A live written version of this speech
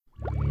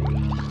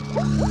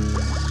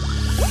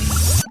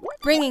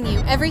Bringing you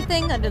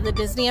everything under the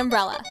Disney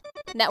umbrella.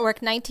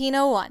 Network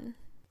 1901.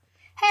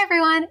 Hey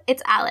everyone,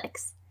 it's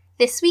Alex.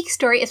 This week's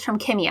story is from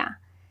Kimia.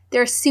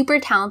 They're a super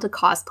talented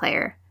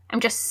cosplayer. I'm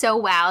just so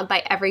wowed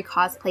by every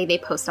cosplay they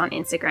post on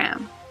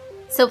Instagram.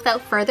 So without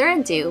further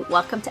ado,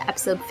 welcome to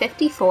episode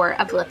 54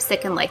 of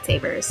Lipstick and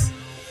Lightsabers.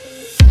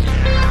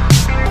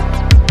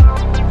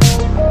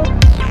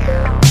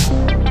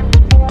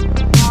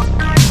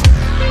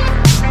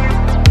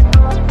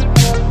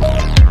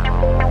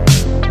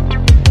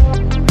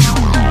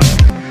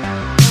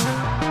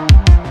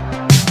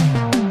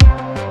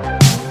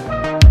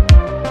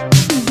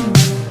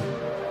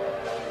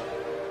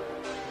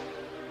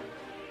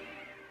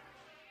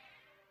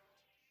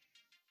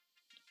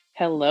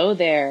 Hello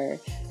there.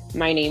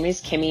 My name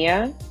is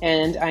Kimia,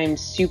 and I'm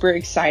super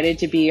excited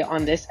to be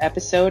on this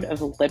episode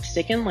of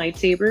Lipstick and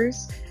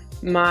Lightsabers.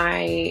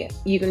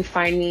 You can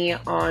find me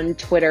on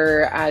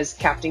Twitter as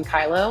Captain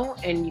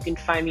Kylo, and you can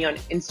find me on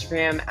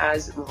Instagram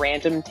as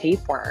Random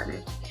Tapeworm.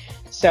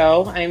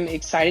 So I'm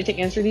excited to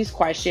answer these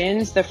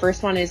questions. The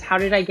first one is, how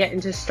did I get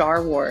into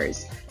Star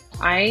Wars?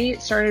 I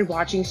started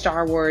watching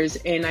Star Wars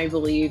in, I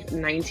believe,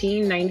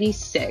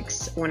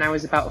 1996 when I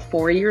was about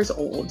 4 years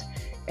old.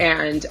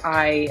 And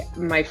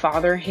my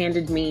father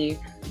handed me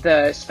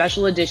the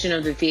special edition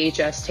of the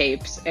VHS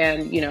tapes.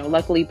 And,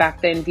 luckily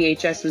back then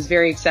VHS was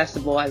very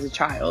accessible as a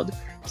child.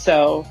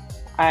 So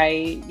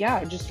I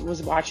just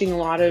was watching a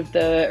lot of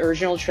the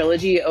original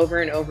trilogy over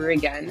and over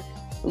again.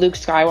 Luke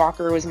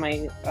Skywalker was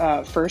my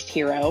first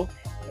hero.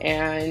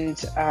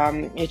 And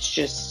it's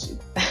just,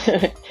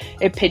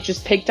 it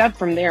just picked up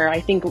from there. I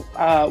think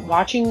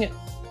watching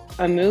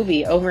a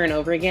movie over and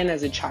over again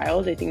as a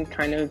child, I think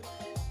kind of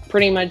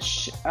pretty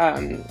much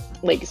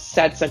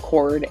sets a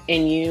chord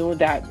in you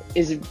that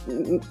is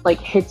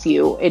hits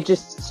you.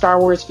 Star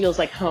Wars feels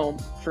like home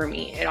for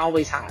me. It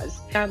always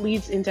has. That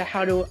leads into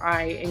how do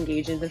I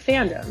engage in the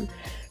fandom.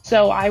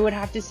 So I would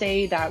have to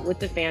say that with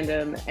the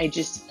fandom,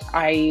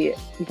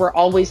 we're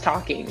always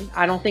talking.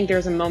 I don't think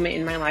there's a moment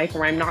in my life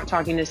where I'm not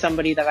talking to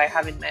somebody that I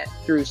haven't met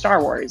through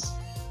Star Wars.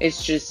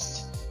 That's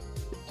just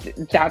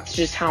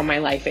how my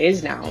life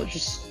is now.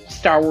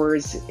 Star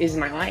Wars is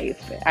my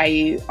life.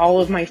 All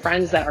of my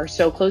friends that are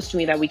so close to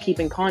me that we keep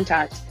in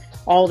contact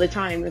all the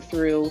time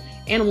through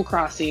Animal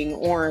Crossing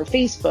or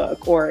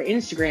Facebook or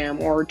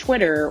Instagram or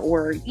Twitter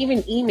or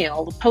even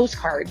email,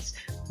 postcards,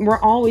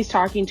 we're always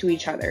talking to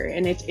each other,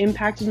 and it's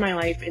impacted my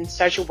life in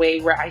such a way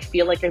where I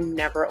feel like I'm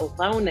never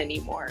alone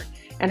anymore.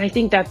 And I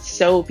think that's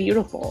so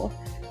beautiful,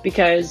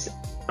 because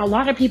a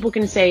lot of people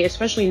can say,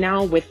 especially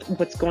now with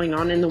what's going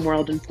on in the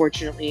world,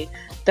 unfortunately,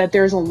 that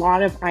there's a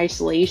lot of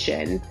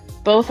isolation,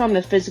 both on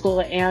the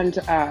physical and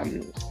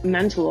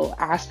mental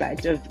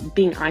aspect of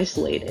being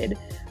isolated.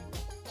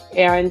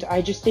 And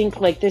I just think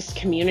this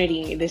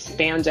community, this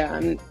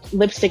fandom,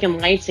 Lipstick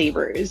and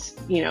Lightsabers,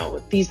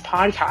 these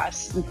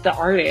podcasts, the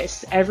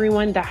artists,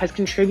 everyone that has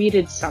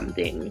contributed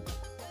something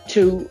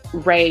to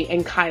Rey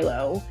and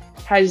Kylo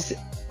has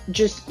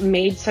just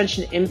made such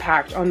an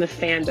impact on the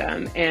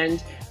fandom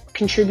and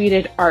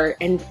contributed art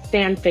and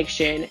fan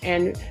fiction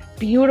and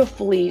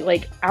beautifully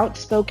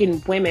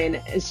outspoken women,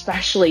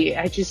 especially.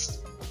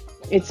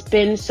 It's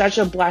been such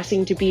a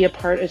blessing to be a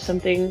part of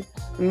something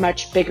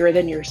much bigger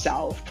than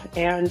yourself,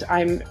 and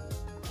I'm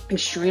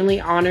extremely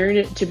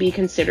honored to be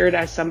considered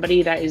as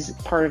somebody that is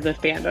part of the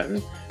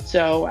fandom.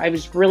 So I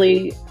was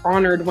really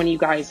honored when you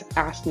guys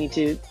asked me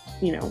to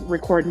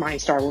record my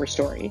Star Wars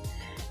story.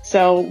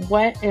 So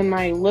what am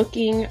I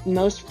looking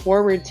most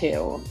forward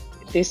to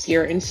this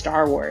year in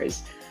Star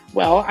Wars?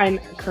 Well, I'm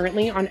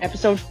currently on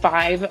episode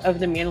 5 of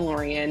The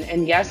Mandalorian,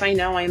 and yes, I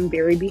know I'm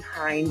very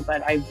behind,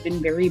 but I've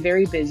been very,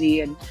 very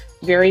busy and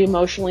very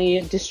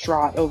emotionally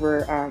distraught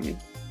over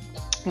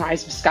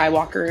Rise of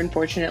Skywalker,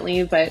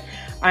 unfortunately, but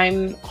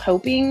I'm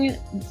hoping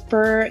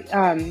for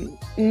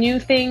new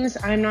things.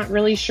 I'm not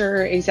really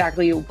sure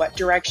exactly what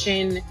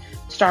direction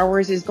Star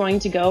Wars is going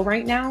to go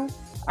right now.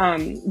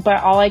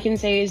 But all I can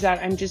say is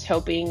that I'm just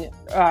hoping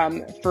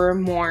for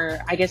more,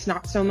 I guess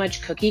not so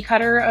much cookie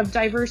cutter of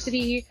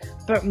diversity,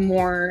 but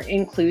more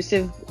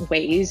inclusive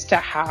ways to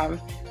have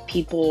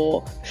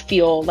people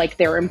feel like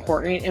they're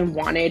important and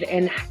wanted,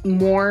 and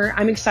more.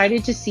 I'm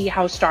excited to see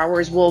how Star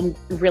Wars will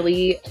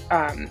really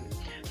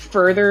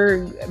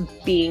further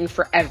being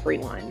for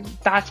everyone.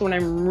 That's what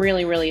I'm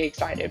really, really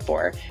excited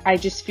for. I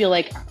just feel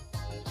like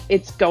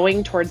it's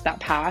going towards that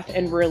path,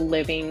 and we're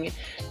living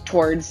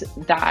towards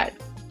that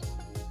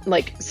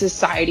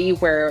society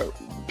where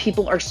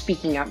people are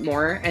speaking up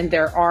more and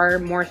there are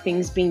more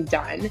things being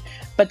done,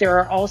 but there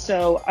are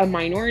also a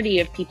minority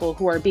of people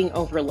who are being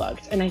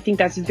overlooked. And I think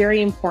that's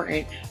very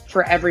important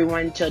for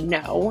everyone to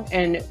know,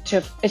 and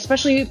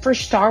especially for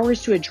Star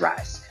Wars to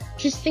address.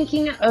 Just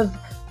thinking of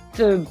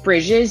the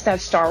bridges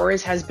that Star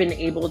Wars has been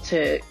able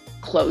to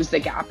close the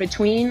gap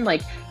between,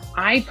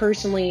 I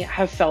personally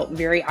have felt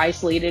very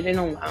isolated and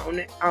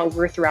alone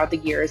throughout the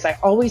years. I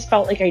always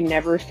felt like I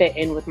never fit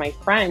in with my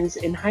friends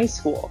in high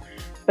school.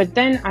 But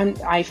then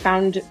I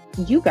found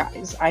you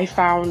guys, I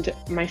found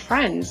my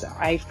friends,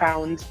 I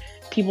found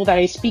people that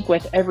I speak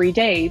with every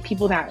day,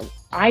 people that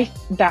I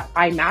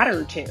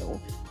matter to.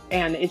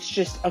 And it's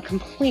just a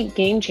complete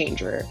game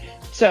changer.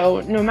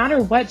 So no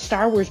matter what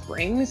Star Wars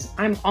brings,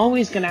 I'm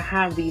always going to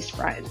have these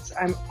friends.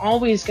 I'm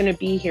always going to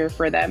be here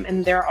for them,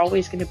 and they're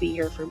always going to be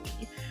here for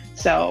me.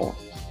 So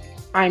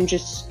I'm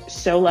just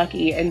so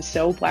lucky and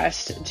so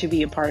blessed to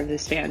be a part of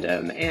this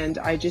fandom. And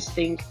I just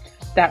think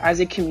that as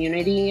a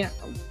community,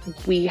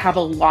 we have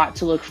a lot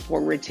to look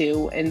forward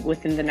to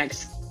within the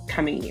next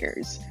coming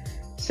years.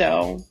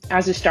 So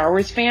as a Star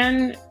Wars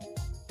fan,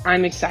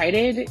 I'm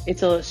excited.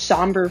 It's a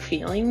somber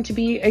feeling to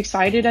be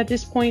excited at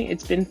this point.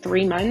 It's been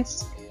 3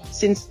 months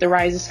since The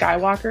Rise of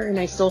Skywalker, and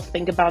I still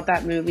think about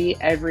that movie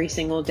every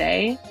single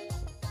day.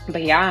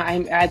 But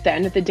yeah, at the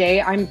end of the day,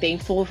 I'm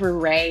thankful for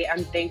Rey.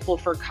 I'm thankful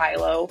for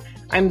Kylo.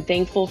 I'm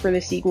thankful for the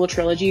sequel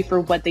trilogy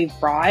for what they've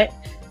brought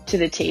to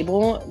the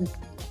table.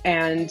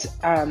 And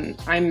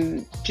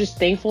I'm just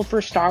thankful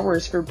for Star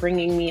Wars for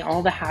bringing me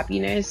all the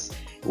happiness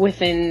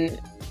within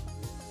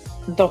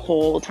the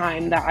whole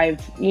time that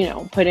I've,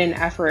 put in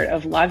effort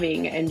of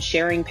loving and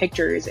sharing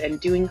pictures and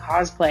doing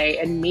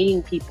cosplay and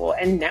meeting people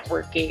and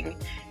networking.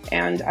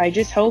 And I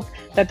just hope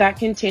that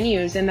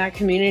continues and that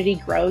community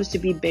grows to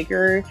be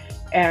bigger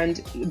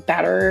and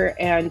better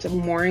and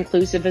more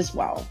inclusive as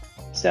well.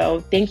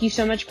 So thank you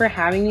so much for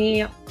having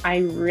me. I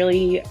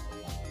really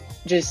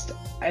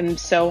I'm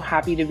so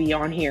happy to be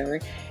on here,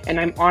 and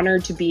I'm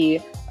honored to be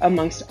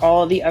amongst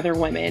all the other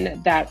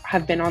women that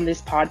have been on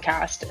this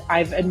podcast.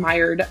 I've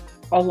admired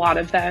a lot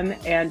of them,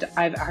 and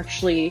I've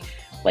actually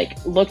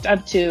looked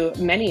up to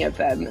many of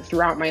them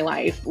throughout my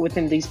life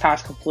within these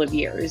past couple of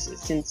years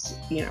since,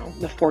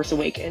 The Force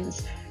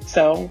Awakens.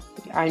 So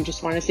I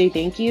just want to say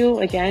thank you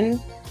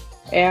again.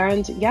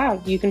 And yeah,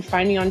 you can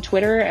find me on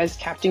Twitter as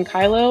Captain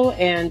Kylo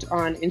and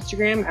on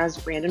Instagram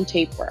as Random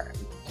Tapeworm.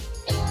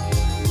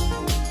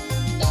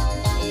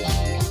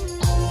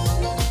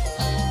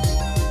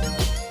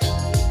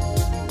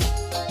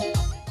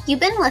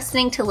 You've been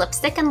listening to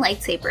Lipstick and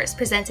Lightsabers,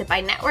 presented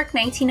by Network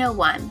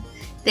 1901.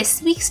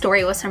 This week's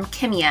story was from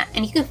Kimia,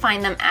 and you can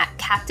find them at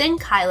Captain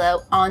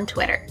Kylo on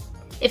Twitter.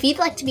 If you'd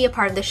like to be a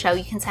part of the show,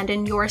 you can send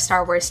in your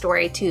Star Wars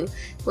story to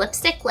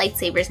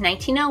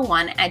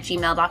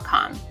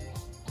lipsticklightsabers1901@gmail.com.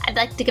 I'd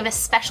like to give a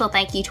special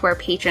thank you to our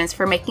patrons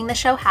for making the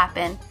show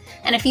happen.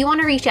 And if you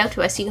want to reach out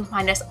to us, you can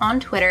find us on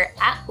Twitter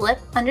at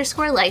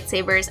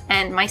 @lip_lightsabers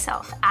and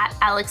myself at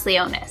Alex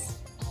Leonis.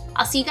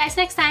 I'll see you guys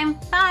next time.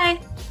 Bye!